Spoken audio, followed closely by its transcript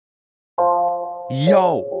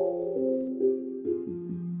Yo!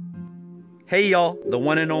 Hey y'all, the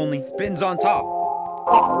one and only spins on top.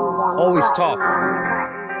 Always top.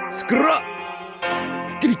 Skruh!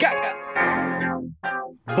 Skrikaka!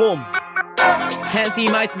 Boom! Can't see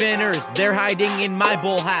my spinners, they're hiding in my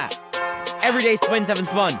bull hat. Everyday spins haven't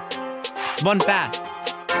spun. Spun fast.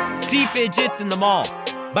 See fidgets in the mall.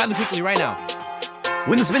 Buy them quickly right now.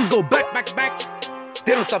 When the spins go back,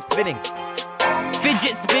 they don't stop spinning.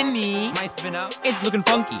 Fidget spinny. My spin out. It's looking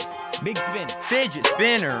funky. Big spin. Fidget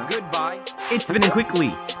spinner. Goodbye. It's spinning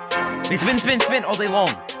quickly. They spin all day long.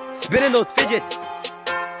 Spinning those fidgets.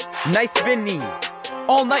 Nice spinning.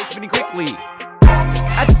 All night spinning quickly.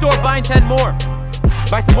 At the store buying 10 more.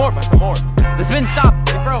 Buy some more. The spins stop.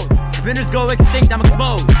 They froze. Spinners go extinct. I'm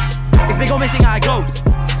exposed. If they go missing, I ghost.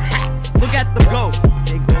 Look at them go.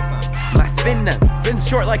 They go fast. My spins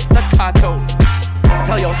short like staccato. I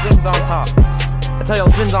tell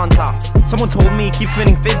y'all spins on top. Someone told me keep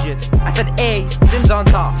spinning fidgets. I said A, spins on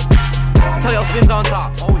top. I tell y'all spins on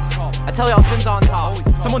top. Always top. I tell y'all spins on top.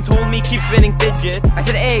 Someone told me keep spinning fidgets. I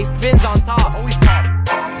said A, spins on top. Always top.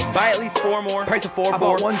 Buy at least 4 more. Price of 4. I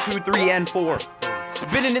bought 1, 2, 3, and 4.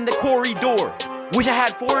 Spinning in the corridor. Wish I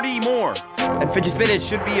had 40 more. And fidget spinning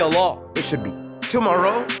should be a law. It should be.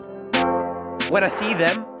 Tomorrow, when I see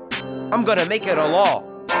them, I'm gonna make it a law.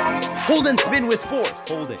 Hold and spin with force.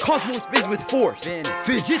 Hold it. Cause more spins with force. Spin.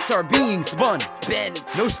 Fidgets are being spun. Spin.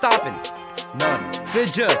 No stopping. None.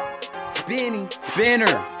 Fidget. Spinny.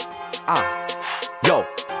 Spinner. Ah. Yo.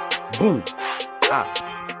 Boom. Ah.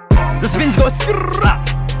 The spins go skrrrah.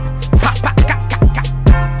 Pa pa ka ka ka.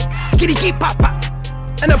 Skitty key pa pa.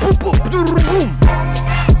 And a boom boom boom.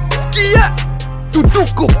 Skia. Do do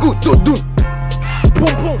go go do do.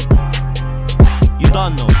 Boom boom. You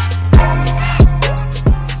don't know.